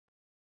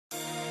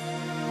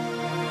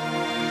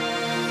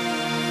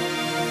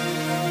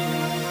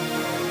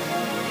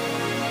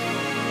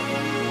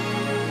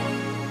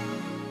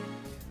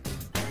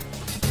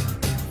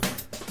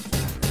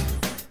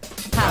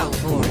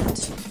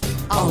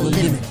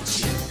eliminate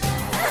you.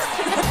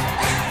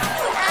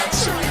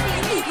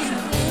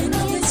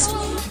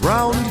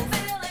 Round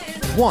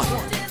 1.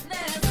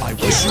 I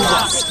wish you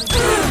luck.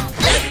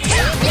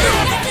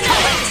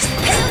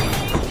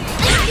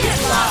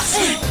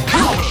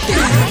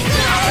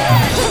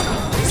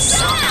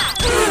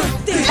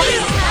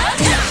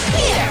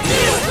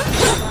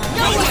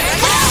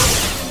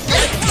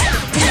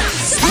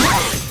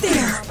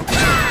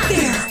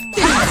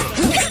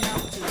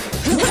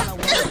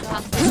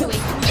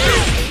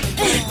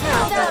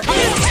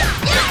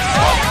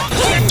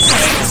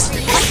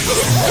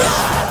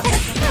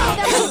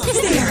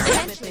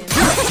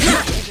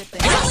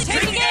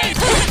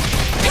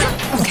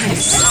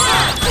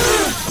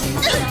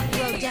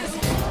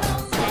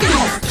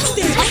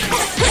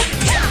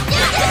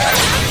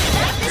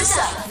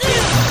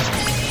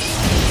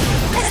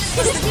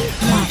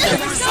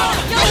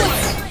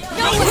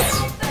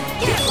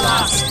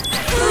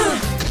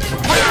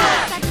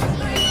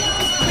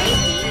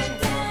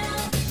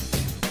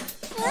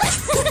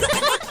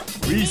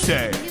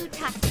 Reset. New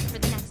tactic for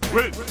the next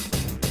Wait.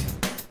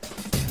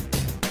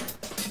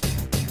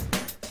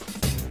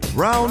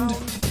 Round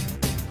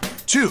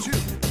 2.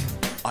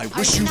 I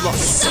wish you luck.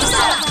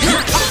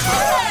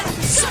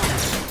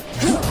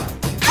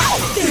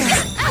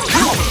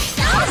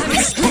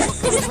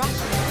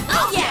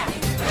 Oh yeah!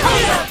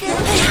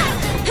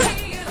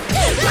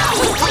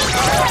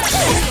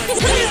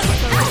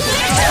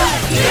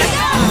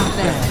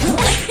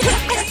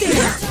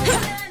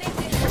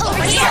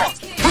 Over here!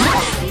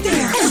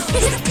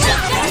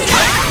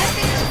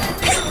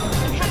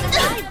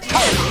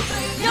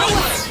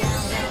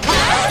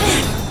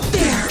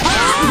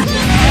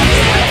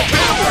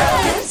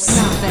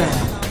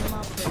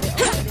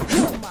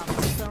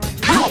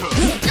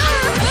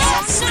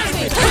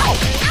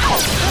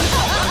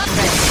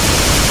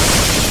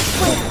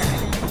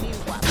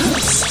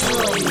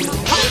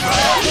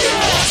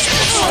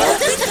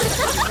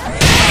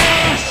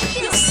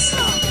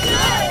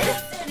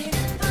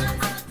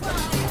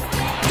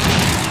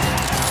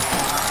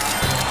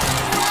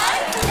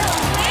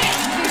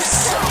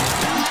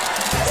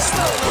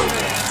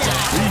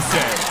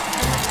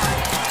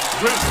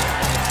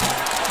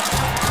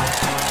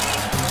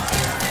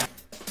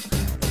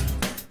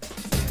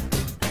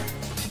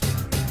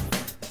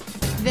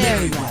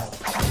 Very well.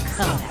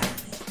 Come.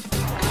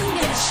 I'm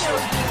gonna show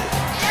you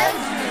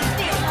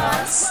everything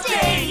on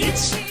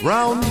stage!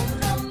 Round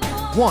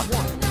 1.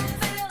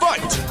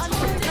 Fight!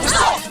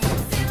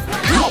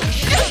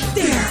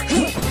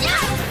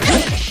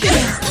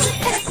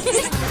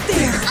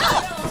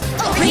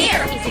 Over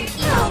here!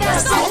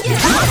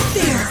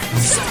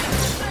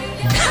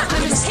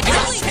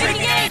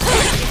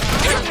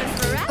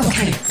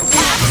 Okay.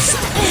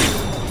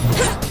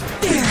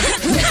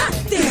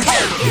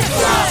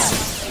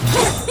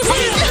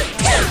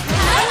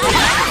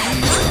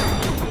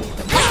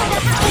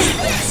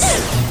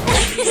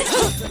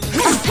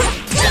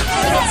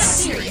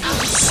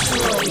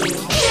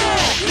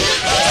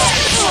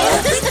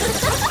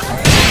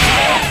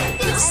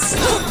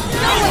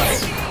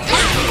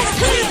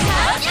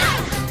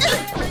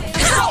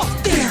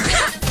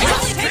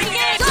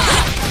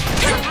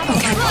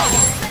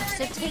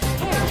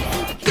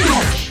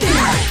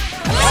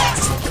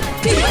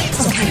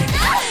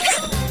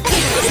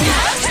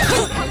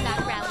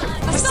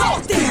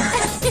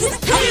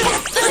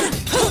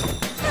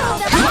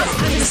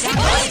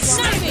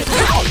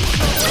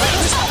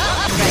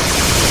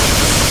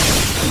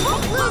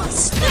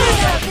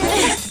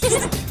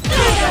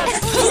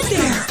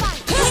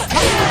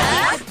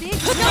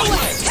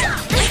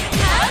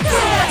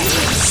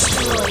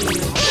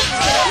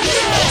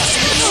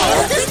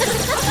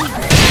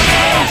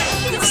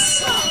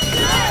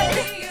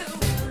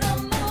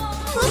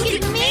 Look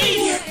at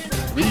me!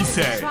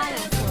 Reset.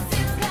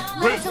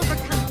 Let's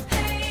overcome.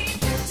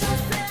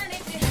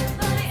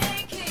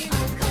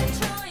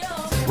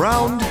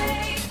 Round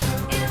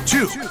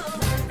 2.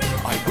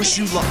 I wish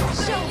you luck.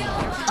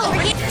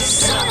 Over here!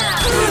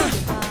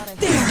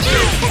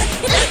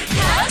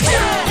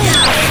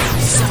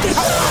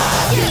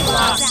 Get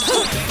lost!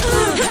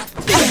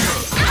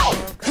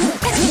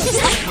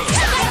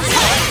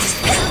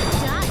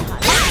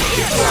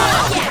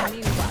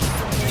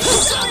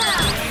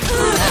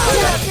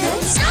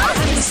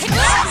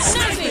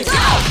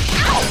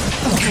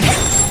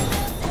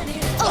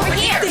 Over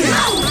here!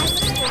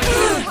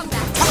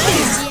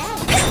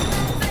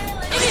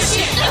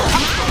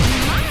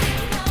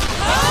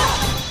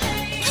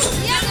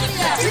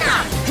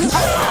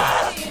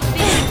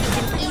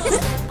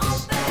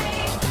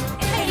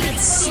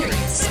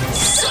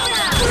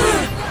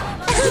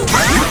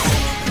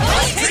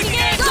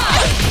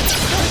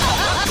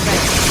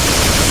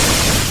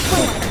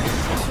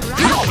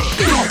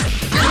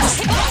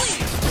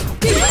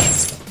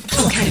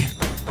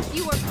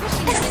 You are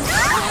pushing me.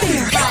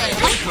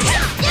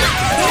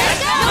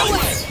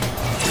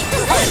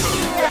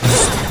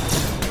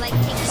 Like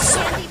taking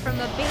candy from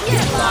a baby.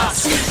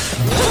 Lost.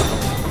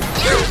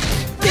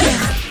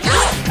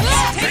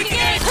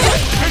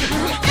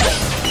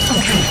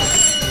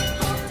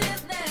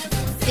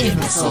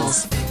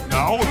 Imbeciles.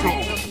 Now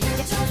go.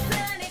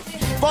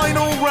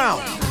 Final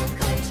round.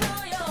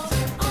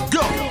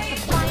 Go.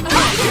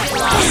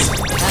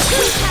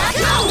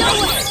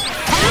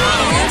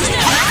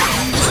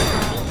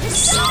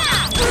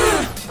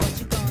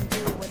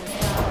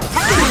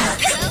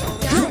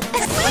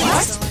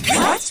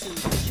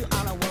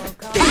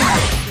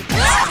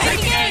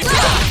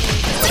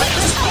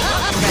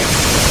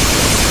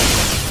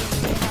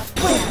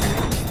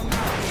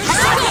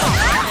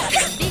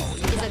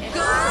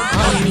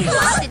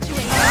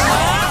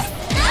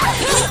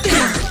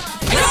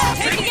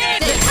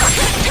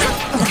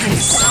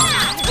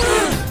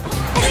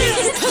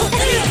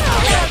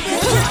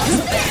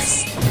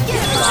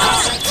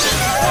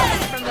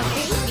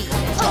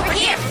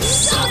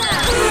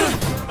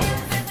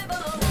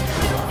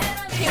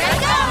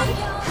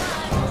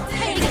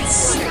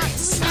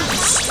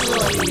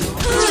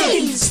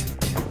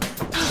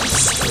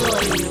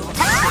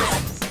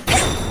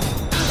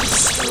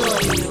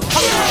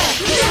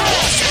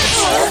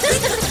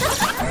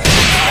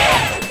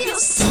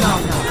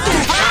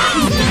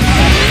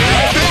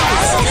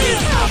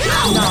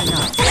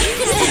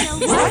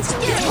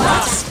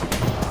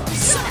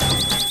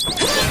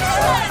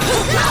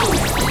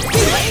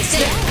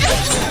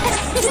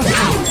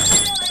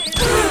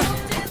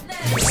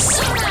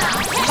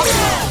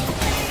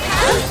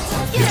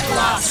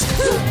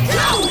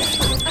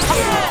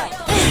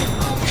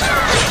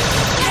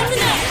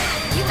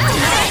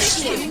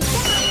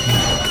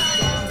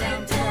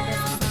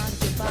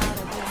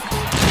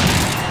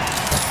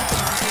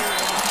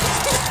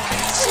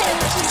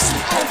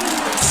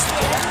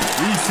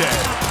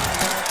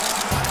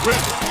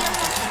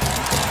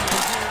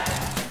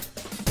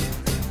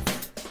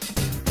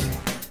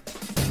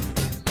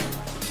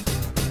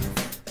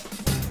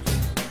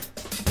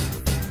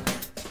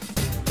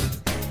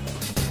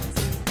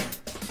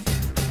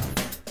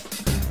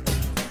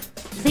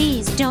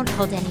 Please don't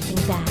hold anything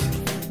back.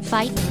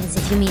 Fight me as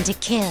if you mean to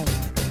kill.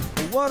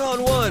 A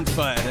one-on-one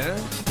fight, huh?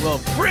 Well,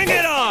 bring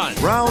it on!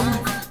 Round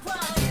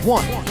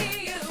 1.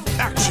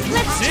 Action.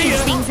 Let's See change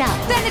ya. things up.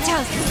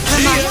 Thanatos!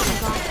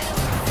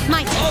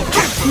 My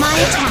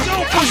attack.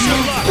 Don't push your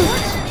luck!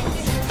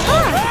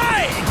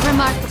 Right!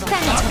 Remarkable.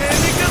 Thanatos.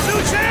 Candy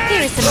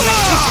Here is Kazuchi! some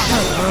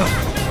electricity.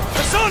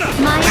 Persona!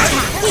 My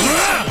attack.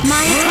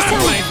 My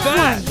attack. Like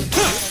that!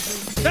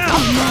 Now!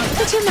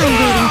 Would you mind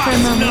waiting for a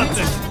moment?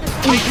 Nothing!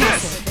 Like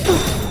this!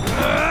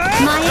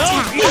 My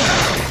attack.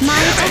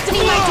 My attack.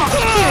 My attack.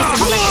 Here is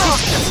some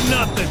electricity. That's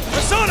nothing!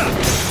 Persona!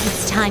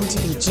 It's time to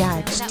be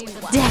judged.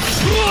 Death.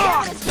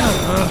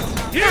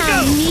 Here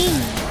How goes! mean.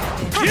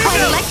 Here Quite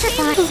goes!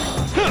 electrifying.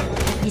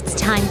 It's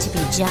time to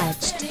be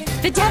judged.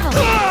 The devil.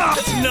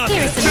 That's Here is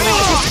nothing! some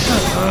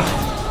electricity.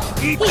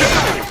 Eat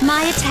that!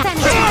 My attack.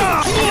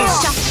 Little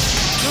shock.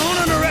 Don't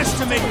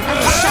underestimate me!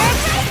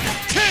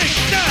 Take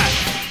that!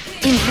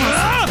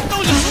 Impressive.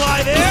 Don't just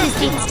lie there! This is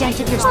the extent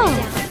of your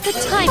the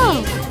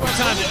timing.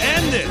 Time to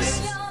end this!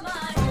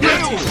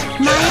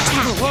 My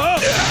attack. Whoa!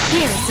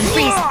 Here is some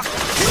freezing.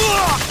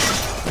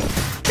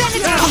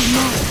 Oh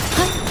no.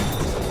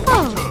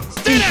 Oh,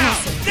 Stay down!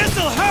 impressive.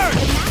 This'll hurt!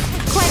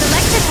 Quite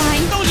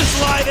electrifying. Don't just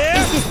lie there!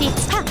 Is this the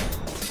extent?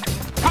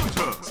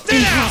 Stay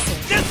down! impressive.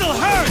 This'll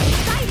hurt!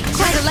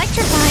 Quite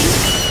electrifying.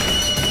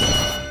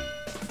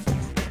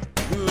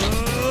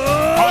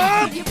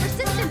 Your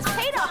persistence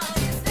paid off.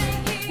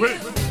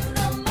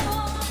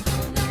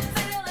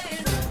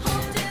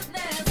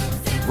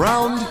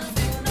 Round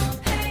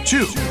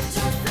 2.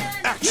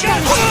 Action.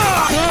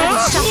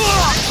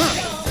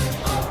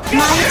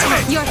 My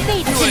attack. Your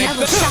fate is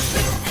inevitable.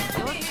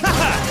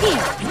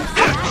 Here.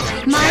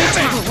 My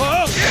attack.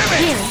 Whoa!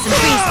 Here is some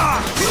freezing.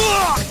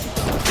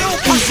 Don't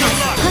push your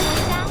luck!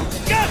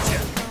 Gotcha!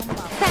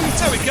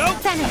 There we go!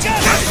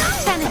 Thanatos.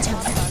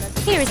 Thanatos.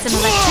 Here is some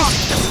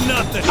electricity. That's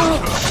nothing!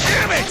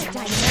 Damn it!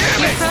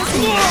 You're frozen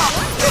here.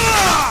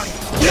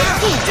 Here.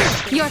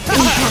 You're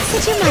frozen.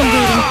 Would you mind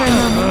waiting for a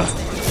moment?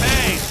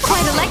 Hey!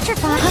 Quite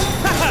electrifying.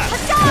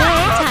 Your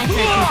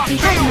anti-hurt is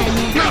behind my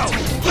man. My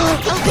turn.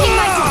 Opening my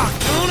door.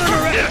 Don't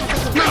underestimate!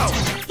 My turn.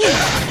 Here.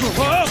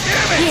 Whoa!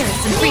 Here is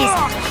some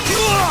freezing.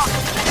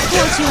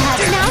 Won't you have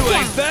it now?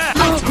 Like Down. that!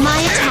 My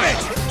attack.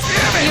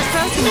 You're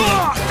frozen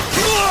here.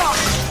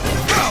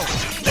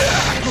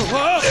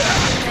 Whoa!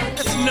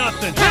 That's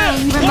nothing!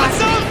 Remarkable.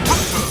 What's up?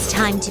 It's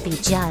time to be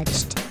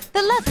judged.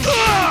 The lover.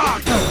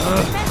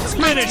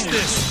 Finish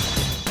this!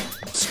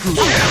 Your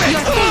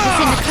fate is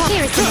in the car.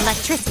 Here is some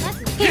electricity.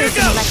 Here is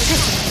some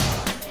electricity.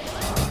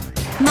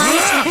 My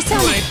attack.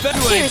 Persona.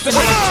 Here is some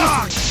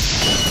electricity.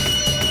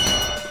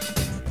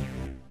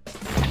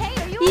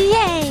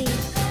 Yay!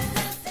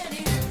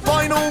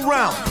 Final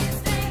round.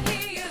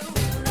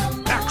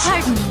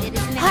 Pardon me.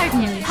 Pardon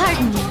me.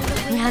 Pardon me.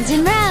 Rounds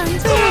and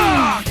rounds.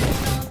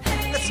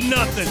 That's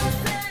nothing!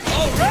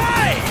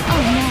 Alright!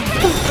 Oh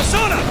no.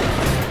 Persona!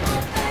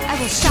 I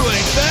will You shock you.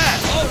 ain't bad!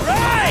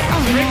 Alright!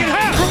 Make it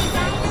happen!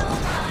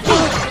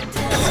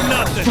 That's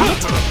nothing!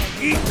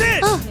 Eat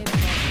this! Oh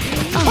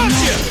Punch no.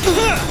 you!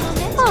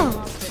 Oh.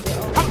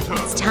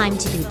 It's time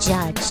to be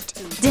judged.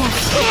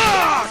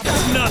 Death.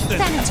 That's nothing.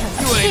 Thanatos.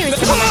 You ain't Here is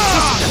bad. some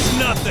electricity. That's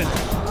nothing.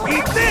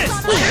 Eat this.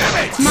 Damn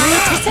it. Maya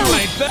You persona.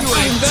 ain't bad. You I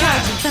am ain't bad.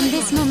 charging from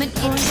this moment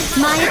in.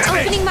 Maya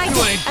opening my You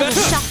door. ain't I will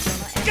bad. shock.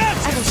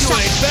 Gotcha. I will You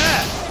shock. ain't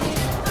bad.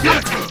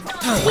 Here.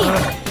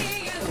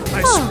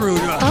 I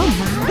screwed up. Oh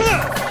my. Here.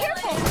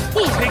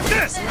 Take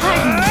this.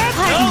 Pardon me.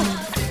 Pardon me.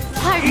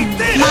 Pardon Eat me.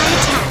 this. My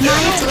attack. My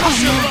attack. Oh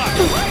no.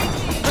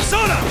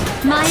 Persona.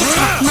 My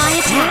attack. My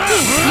attack.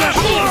 Here. Your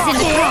fate is in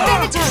the call.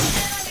 Thanatos.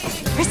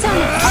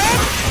 Persona.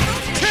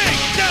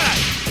 Take that.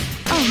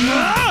 Oh no.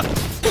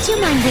 Would you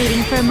mind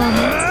waiting for a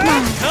moment? No.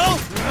 No.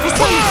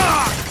 Persona.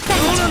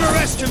 Don't Thanatos.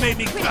 underestimate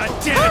me,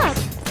 goddammit.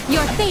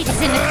 Your fate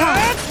is in the call.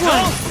 No.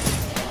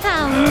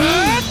 How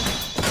mean.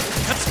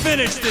 Let's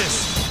finish this.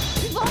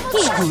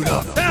 Here. Screwed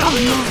up.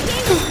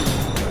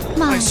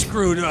 My. I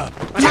screwed up.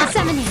 My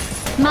summoning.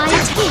 My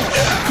attack.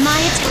 My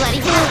attack. Bloody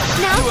hell.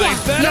 Now You down.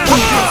 ain't better.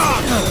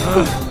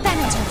 You're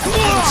Thanatos.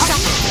 I will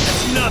shock.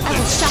 I Nothing.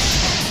 will shock.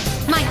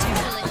 My turn.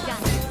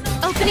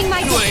 Opening my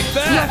You door. ain't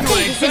bad. Your You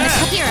fate ain't is in the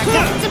bad. here are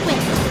gusts of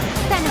wind.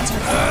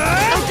 Thanatos.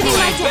 Opening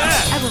my ain't door.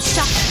 bad. I will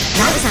shock.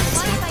 That was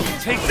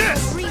unexpected. Take this.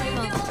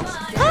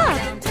 Ah,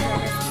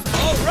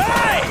 All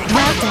right.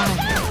 well done.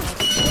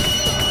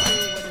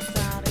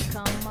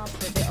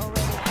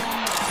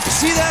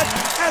 See that?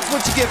 That's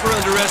what you get for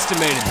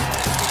underestimating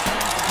me.